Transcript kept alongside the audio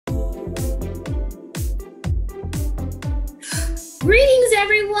Greetings,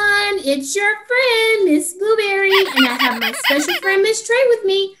 everyone. It's your friend, Miss Blueberry, and I have my special friend, Miss Trey, with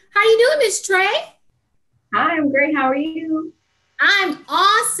me. How you doing, Miss Trey? Hi, I'm great. How are you? I'm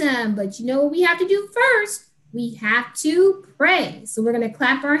awesome, but you know what we have to do first? We have to pray. So we're going to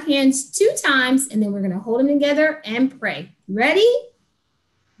clap our hands 2 times, and then we're going to hold them together and pray. Ready?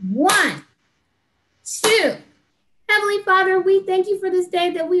 1, 2. Heavenly Father, we thank you for this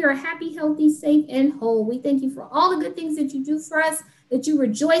day that we are happy, healthy, safe, and whole. We thank you for all the good things that you do for us, that you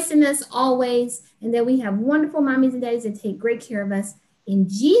rejoice in us always, and that we have wonderful mommies and daddies that take great care of us. In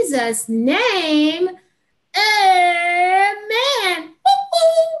Jesus' name, amen.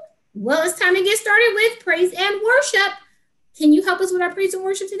 Well, it's time to get started with praise and worship. Can you help us with our praise and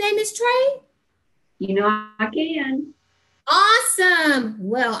worship today, Miss Trey? You know I can. Awesome.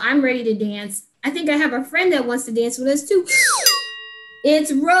 Well, I'm ready to dance. I think I have a friend that wants to dance with us too.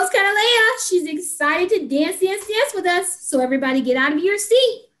 It's Rose Catalea. She's excited to dance with us. So everybody get out of your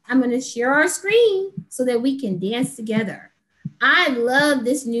seat. I'm going to share our screen so that we can dance together. I love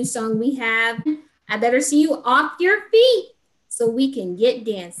this new song we have. I better see you off your feet so we can get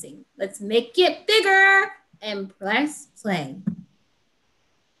dancing. Let's make it bigger and press play.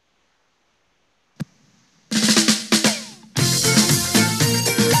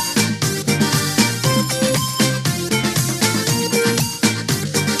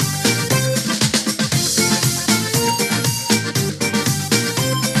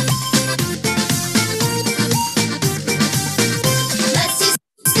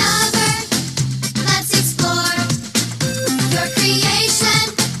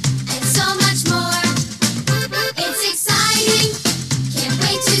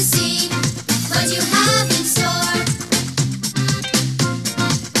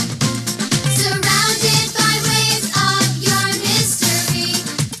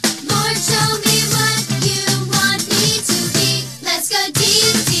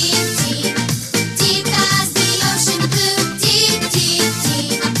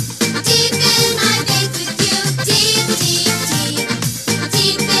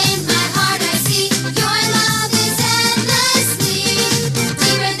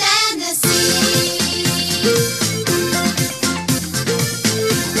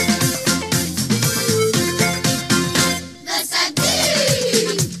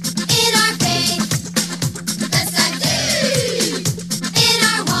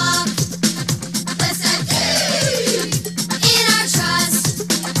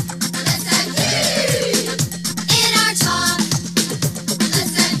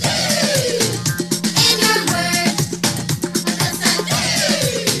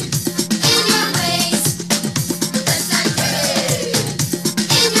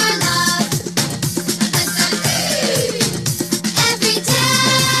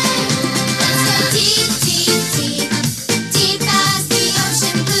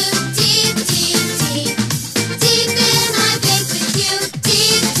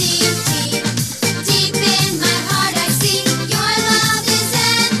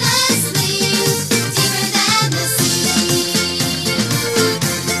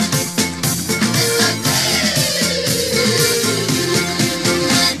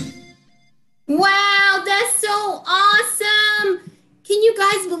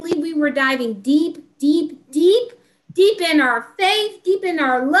 Diving deep, deep, deep, deep in our faith, deep in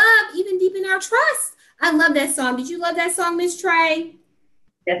our love, even deep in our trust. I love that song. Did you love that song, Miss Trey?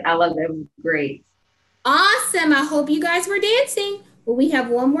 Yes, I love that. Great. Awesome. I hope you guys were dancing. But we have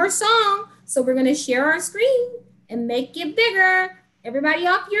one more song. So we're going to share our screen and make it bigger. Everybody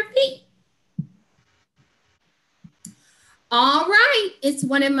off your feet. All right. It's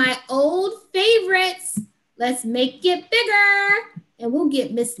one of my old favorites. Let's make it bigger. And we'll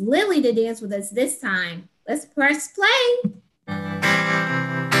get Miss Lily to dance with us this time. Let's press play. Put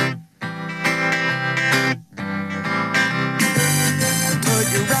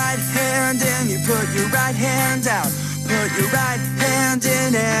your right hand in, you put your right hand out. Put your right hand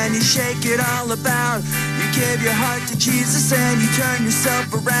in and you shake it all about. You give your heart to Jesus and you turn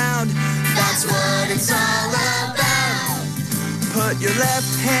yourself around. That's what it's all about. Put your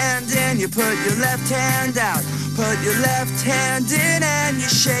left hand in, you put your left hand out. Put your left hand in and you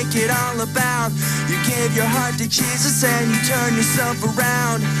shake it all about. You give your heart to Jesus and you turn yourself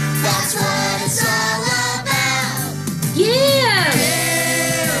around. That's what it's all about. Yeah!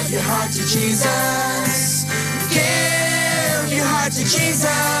 Give your heart to Jesus. Give your heart to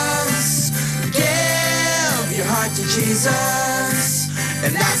Jesus. Give your heart to Jesus.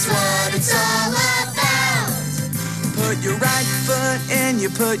 And that's what it's all about. Put put your right foot in, you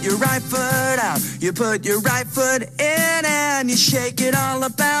put your right foot out. You put your right foot in and you shake it all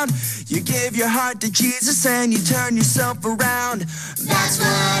about. You give your heart to Jesus and you turn yourself around. That's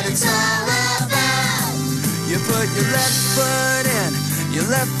what it's all about. You put your left foot in, your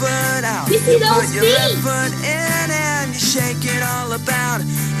left foot out. You see those put your left foot in and you shake it all about.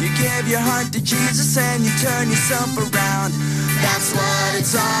 You give your heart to Jesus and you turn yourself around. That's what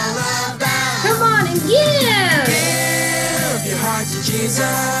it's all about. Come on and give. Give your heart to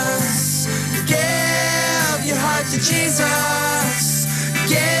Jesus. Give your heart to Jesus.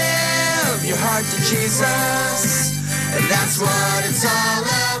 Give your heart to Jesus. And that's what it's all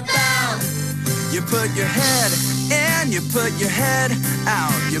about. You put your head in, you put your head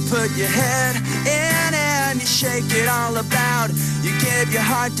out. You put your head in and you shake it all about. You give your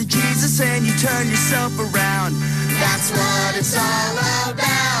heart to Jesus and you turn yourself around. That's what it's all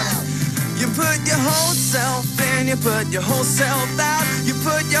about. You put your whole self in, you put your whole self out. You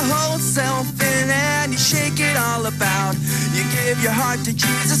put your whole self in and you shake it all about. You give your heart to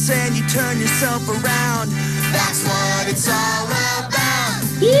Jesus and you turn yourself around. That's what it's all about.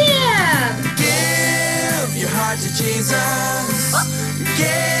 Yeah. Give your heart to Jesus.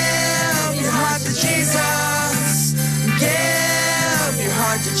 Give your heart to Jesus. Give your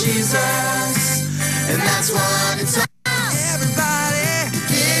heart to Jesus. And that's what it's all about. Everybody,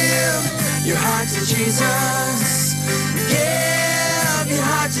 give your heart to Jesus. Give your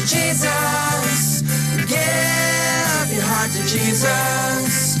heart to Jesus. Give your heart to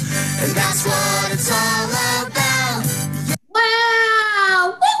Jesus. And that's what it's all about.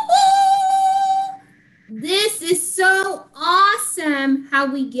 Wow. Woo-hoo! This is so awesome how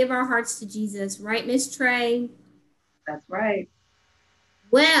we give our hearts to Jesus, right, Miss Trey? That's right.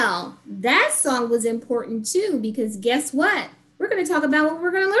 Well, that song was important too, because guess what? We're going to talk about what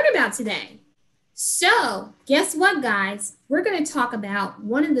we're going to learn about today. So, guess what, guys? We're going to talk about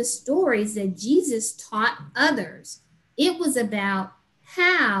one of the stories that Jesus taught others. It was about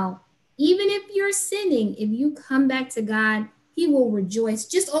how, even if you're sinning, if you come back to God, He will rejoice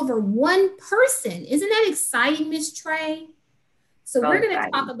just over one person. Isn't that exciting, Miss Trey? So we're going to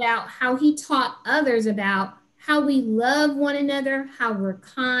talk about how He taught others about how we love one another, how we're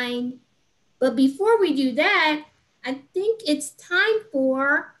kind. But before we do that, I think it's time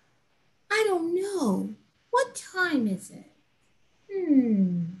for, I don't know, what time is it? It's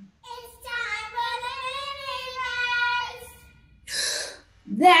time for the memory verse.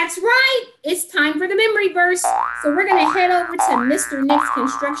 That's right, it's time for the memory verse. So we're gonna head over to Mr. Nick's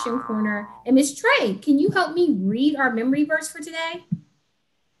Construction Corner. And Miss Trey, can you help me read our memory verse for today?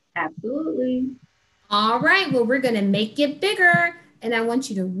 Absolutely. All right, well, we're going to make it bigger, and I want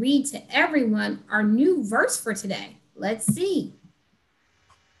you to read to everyone our new verse for today. Let's see.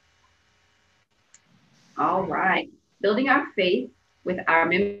 All right. Building our faith with our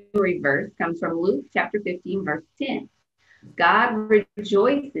memory verse comes from Luke chapter 15, verse 10. God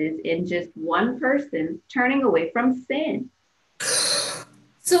rejoices in just one person turning away from sin.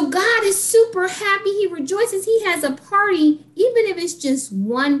 So God is super happy. He rejoices. He has a party, even if it's just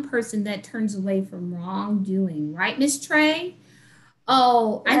one person that turns away from wrongdoing. Right, Miss Trey?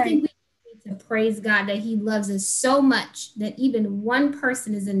 Oh, right. I think we need to praise God that He loves us so much that even one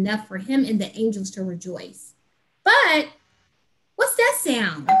person is enough for Him and the angels to rejoice. But what's that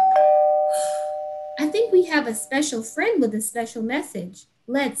sound? I think we have a special friend with a special message.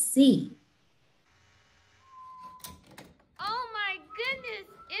 Let's see. Oh my goodness.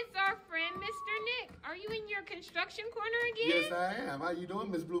 It's our friend, Mr. Nick. Are you in your construction corner again? Yes, I am. How you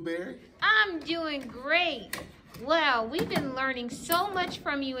doing, Miss Blueberry? I'm doing great. Well, we've been learning so much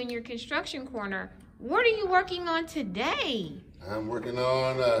from you in your construction corner. What are you working on today? I'm working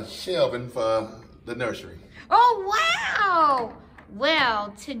on shelving for the nursery. Oh, wow.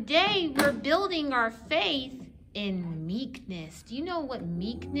 Well, today we're building our faith in meekness. Do you know what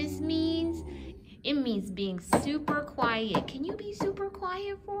meekness means? It means being super quiet. Can you be super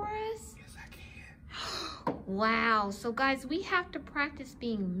quiet for us? Yes, I can. Wow. So guys, we have to practice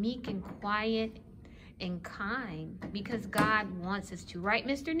being meek and quiet and kind because God wants us to. Right,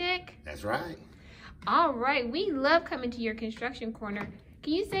 Mr. Nick? That's right. All right. We love coming to your construction corner.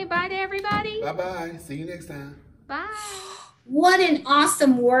 Can you say bye to everybody? Bye-bye. See you next time. Bye. What an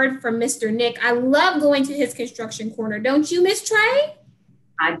awesome word from Mr. Nick. I love going to his construction corner. Don't you, Miss Trey?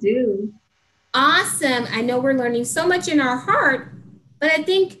 I do. Awesome. I know we're learning so much in our heart, but I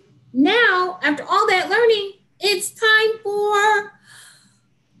think now, after all that learning, it's time for...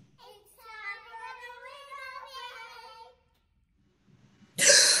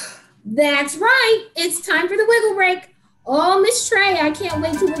 That's right. It's time for the wiggle break. Oh, Miss Trey, I can't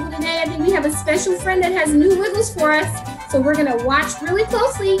wait to wiggle today. I think we have a special friend that has new wiggles for us. So we're going to watch really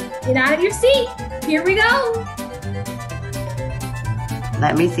closely. Get out of your seat. Here we go.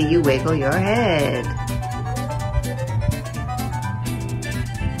 Let me see you wiggle your head.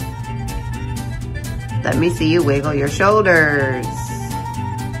 Let me see you wiggle your shoulders.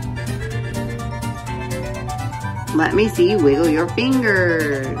 Let me see you wiggle your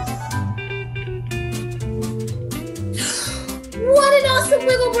fingers. What an awesome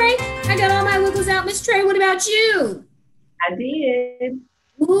wiggle break. I got all my wiggles out, Miss Trey. What about you? I did.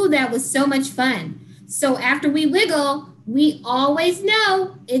 Ooh, that was so much fun. So after we wiggle, we always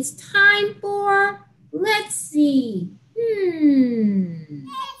know it's time for, let's see.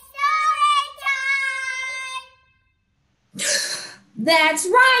 That's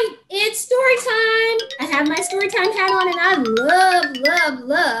right. It's story time. I have my story time hat on and I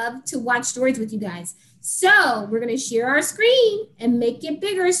love to watch stories with you guys. So we're going to share our screen and make it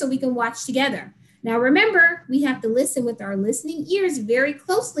bigger so we can watch together. Now remember, we have to listen with our listening ears very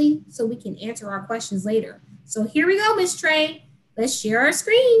closely so we can answer our questions later. So here we go, Miss Trey. Let's share our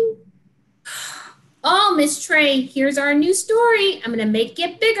screen. Oh, Miss Trey, here's our new story. I'm going to make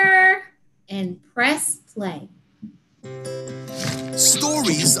it bigger and press play.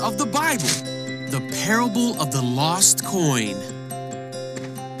 Stories of the Bible. The parable of the lost coin.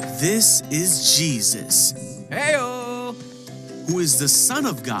 This is Jesus. Heyo! Who is the Son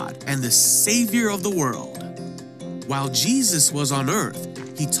of God and the Savior of the world. While Jesus was on earth,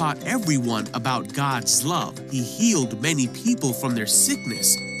 he taught everyone about God's love. He healed many people from their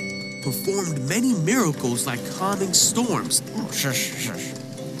sickness, performed many miracles like calming storms,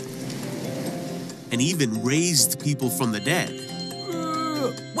 and even raised people from the dead.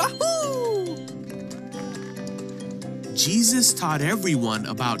 Wahoo! Jesus taught everyone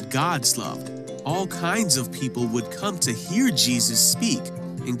about God's love. All kinds of people would come to hear Jesus speak,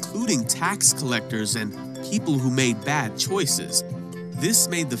 including tax collectors and people who made bad choices. This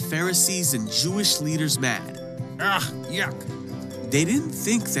made the Pharisees and Jewish leaders mad. Ugh, yuck. They didn't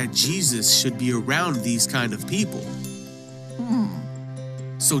think that Jesus should be around these kind of people.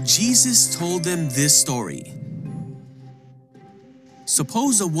 So Jesus told them this story.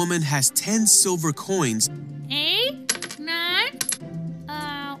 Suppose a woman has 10 silver coins 8, 9,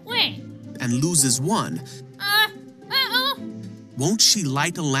 wait. and loses one. Won't she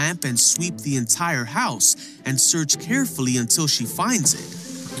light a lamp and sweep the entire house and search carefully until she finds it?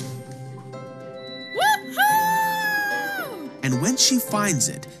 Woohoo! And when she finds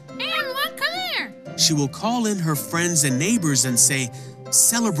it, Everyone, come here. she will call in her friends and neighbors and say,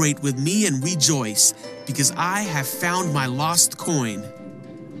 "Celebrate with me and rejoice, because I have found my lost coin."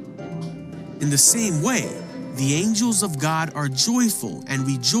 In the same way, the angels of God are joyful and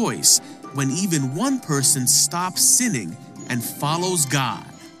rejoice when even one person stops sinning and follows God.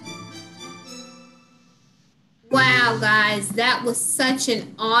 Wow, guys, that was such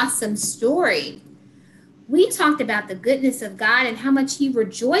an awesome story. We talked about the goodness of God and how much he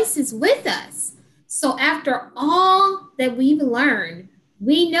rejoices with us. So after all that we've learned,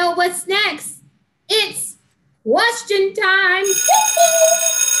 we know what's next. It's question time.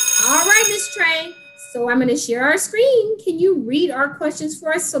 All right, Miss Trey. So I'm going to share our screen. Can you read our questions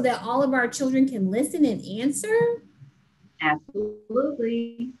for us so that all of our children can listen and answer?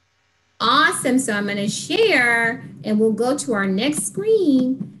 Absolutely. Awesome. So I'm going to share and we'll go to our next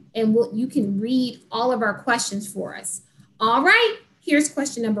screen and you can read all of our questions for us. All right. Here's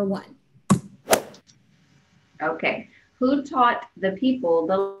question number 1. Okay. Who taught the people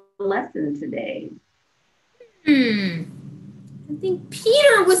the lesson today? I think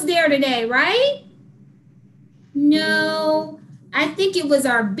Peter was there today, right? No, I think it was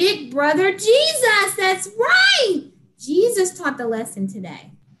our big brother, Jesus. That's right. Jesus taught the lesson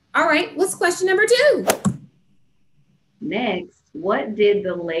today. All right, what's question number 2? Next, what did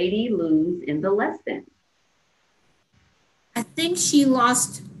the lady lose in the lesson? I think she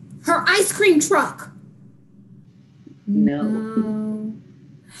lost her ice cream truck. No.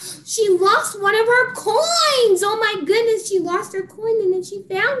 She lost one of her coins. Oh my goodness, she lost her coin and then she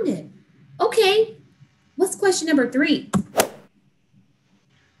found it. Okay, what's question number 3?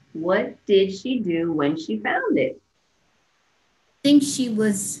 What did she do when she found it? I think she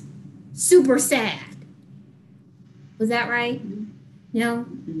was super sad. Was that right? No?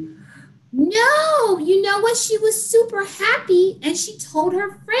 No, you know what? She was super happy and she told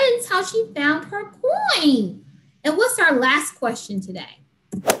her friends how she found her coin. And what's our last question today?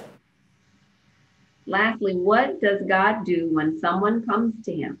 Lastly, what does God do when someone comes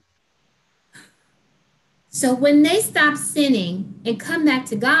to him? So when they stop sinning and come back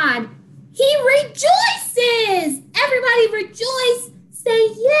to God, he rejoices. Everybody rejoice. Say,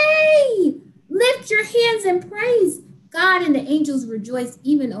 yay. Lift your hands and praise. God and the angels rejoice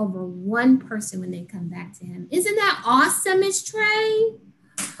even over one person when they come back to him. Isn't that awesome, Miss Trey?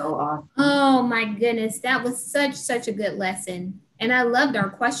 So awesome. Oh my goodness, that was such a good lesson. And I loved our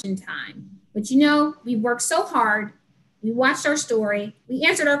question time. But you know, we worked so hard. We watched our story. We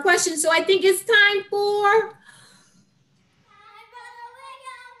answered our questions. So I think it's time for...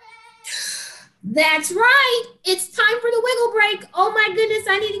 That's right. It's time for the wiggle break. Oh my goodness,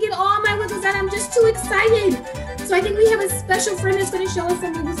 I need to get all my wiggles out. I'm just too excited. So I think we have a special friend that's going to show us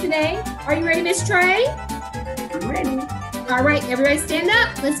some wiggles today. Are you ready, Miss Trey? I'm ready. All right, everybody stand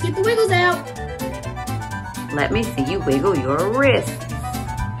up. Let's get the wiggles out. Let me see you wiggle your wrist.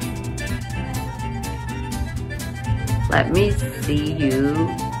 Let me see you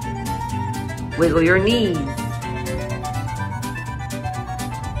wiggle your knees.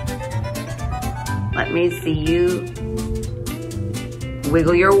 Let me see you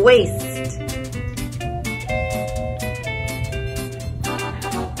wiggle your waist.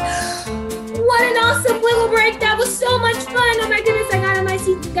 What an awesome wiggle break. That was so much fun. Oh my goodness, I got on my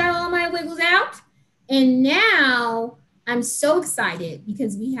seat, got all my wiggles out. And now I'm so excited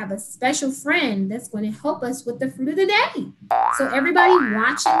because we have a special friend that's going to help us with the fruit of the day. So everybody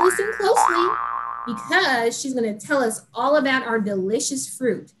watch and listen closely because she's going to tell us all about our delicious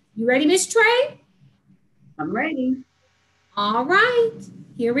fruit. You ready, Miss Trey? I'm ready. All right,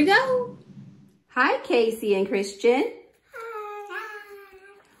 here we go. Hi, Casey and Christian.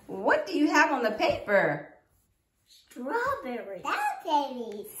 What do you have on the paper? Strawberries.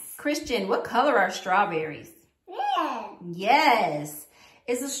 Strawberries. Christian, what color are strawberries? Red. Yes.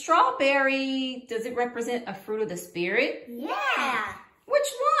 Is a strawberry, does it represent a fruit of the spirit? Yeah. Which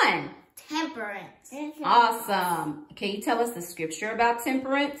one? Temperance. Awesome. Can you tell us the scripture about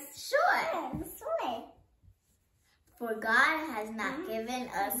temperance? Sure. For God has not given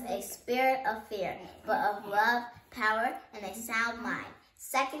us a spirit of fear, but of love, power, and a sound mind.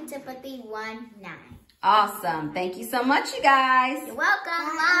 2 Timothy 1:9. Awesome. Thank you so much, you guys. You're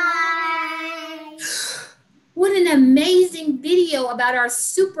welcome. Bye. What an amazing video about our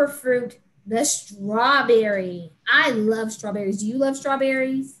superfruit, the strawberry. I love strawberries. Do you love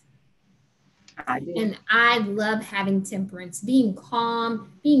strawberries? I do. And I love having temperance, being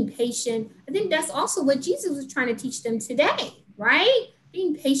calm, being patient. I think that's also what Jesus was trying to teach them today, right?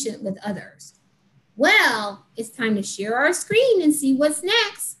 Being patient with others. Well, it's time to share our screen and see what's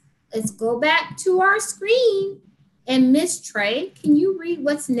next. Let's go back to our screen. And Miss Trey, can you read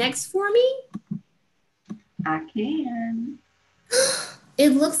what's next for me? I can. It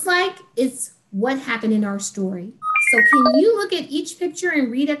looks like it's what happened in our story. So can you look at each picture and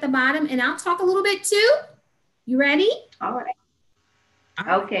read at the bottom, and I'll talk a little bit too? You ready? All right.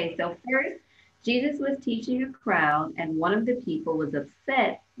 Okay, so first, Jesus was teaching a crowd, and one of the people was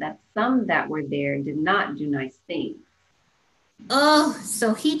upset that some that were there did not do nice things. Oh,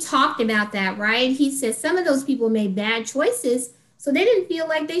 so he talked about that, right? He said some of those people made bad choices, so they didn't feel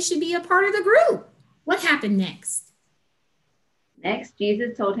like they should be a part of the group. What happened next? Next,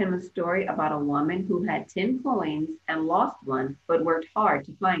 Jesus told him a story about a woman who had 10 coins and lost one, but worked hard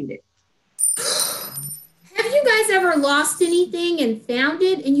to find it. Have you guys ever lost anything and found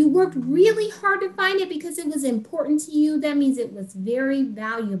it and you worked really hard to find it because it was important to you? That means it was very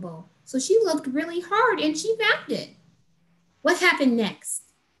valuable. So she looked really hard and she found it. What happened next?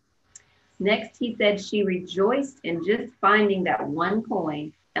 Next, he said she rejoiced in just finding that one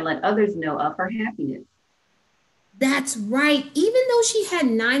coin and let others know of her happiness. That's right. Even though she had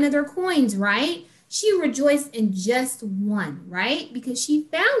 9 other coins, right? She rejoiced in just one, right? Because she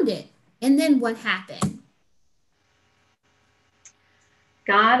found it. And then what happened?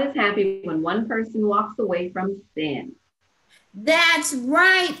 God is happy when one person walks away from sin. That's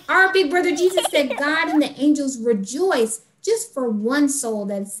right. Our big brother Jesus said God and the angels rejoice just for one soul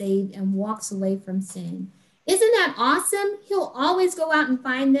that's saved and walks away from sin. Isn't that awesome? He'll always go out and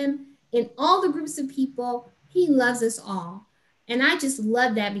find them in all the groups of people. He loves us all. And I just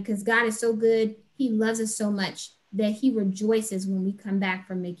love that because God is so good. He loves us so much that he rejoices when we come back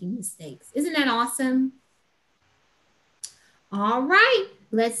from making mistakes. Isn't that awesome? All right,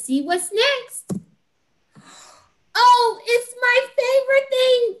 let's see what's next. Oh, it's my favorite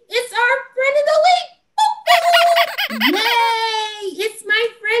thing. It's our friend of the week. Yay, it's my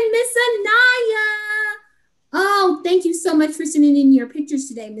friend, Miss Anaya. Oh, thank you so much for sending in your pictures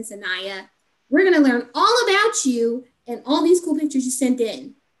today, Miss Anaya. We're going to learn all about you and all these cool pictures you sent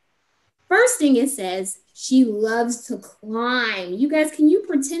in. First thing it says, she loves to climb. You guys, can you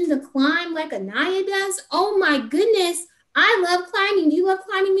pretend to climb like Anaya does? Oh my goodness. I love climbing. Do you love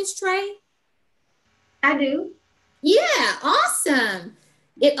climbing, Miss Trey? I do. Yeah, awesome.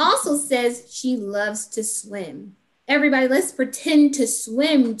 It also says she loves to swim. Everybody, let's pretend to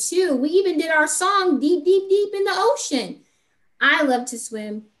swim too. We even did our song, Deep, Deep, Deep in the Ocean. I love to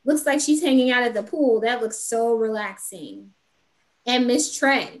swim. Looks like she's hanging out at the pool. That looks so relaxing. And Miss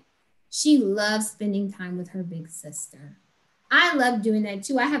Trey, she loves spending time with her big sister. I love doing that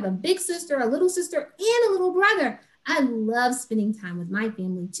too. I have a big sister, a little sister, and a little brother. I love spending time with my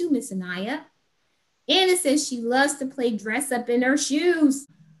family too, Miss Anaya. Anna says she loves to play dress up in her shoes.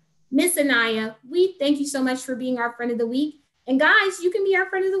 Miss Anaya, we thank you so much for being our friend of the week. And guys, you can be our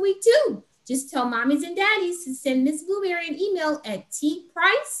friend of the week too. Just tell mommies and daddies to send Miss Blueberry an email at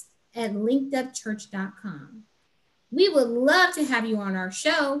tprice@linkedupchurch.com. We would love to have you on our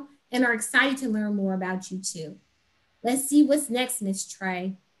show and are excited to learn more about you too. Let's see what's next, Miss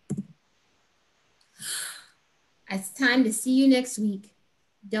Trey. It's time to see you next week.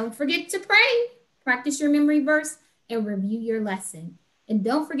 Don't forget to pray, practice your memory verse, and review your lesson. And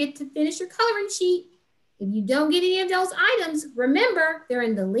don't forget to finish your coloring sheet. If you don't get any of those items, remember, they're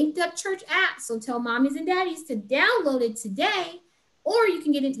in the Linked Up Church app. So tell mommies and daddies to download it today, or you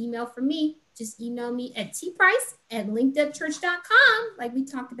can get an email from me. Just email me at tprice@linkedupchurch.com, like we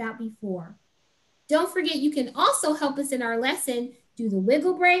talked about before. Don't forget, you can also help us in our lesson, do the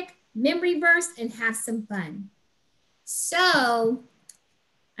wiggle break, memory verse, and have some fun. So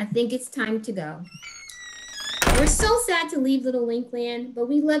I think it's time to go. We're so sad to leave Little Linkland, but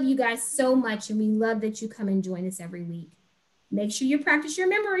we love you guys so much, and we love that you come and join us every week. Make sure you practice your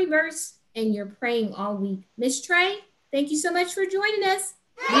memory verse and you're praying all week. Miss Trey, thank you so much for joining us.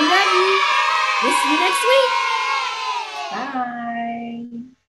 We love you. We'll see you next week. Bye.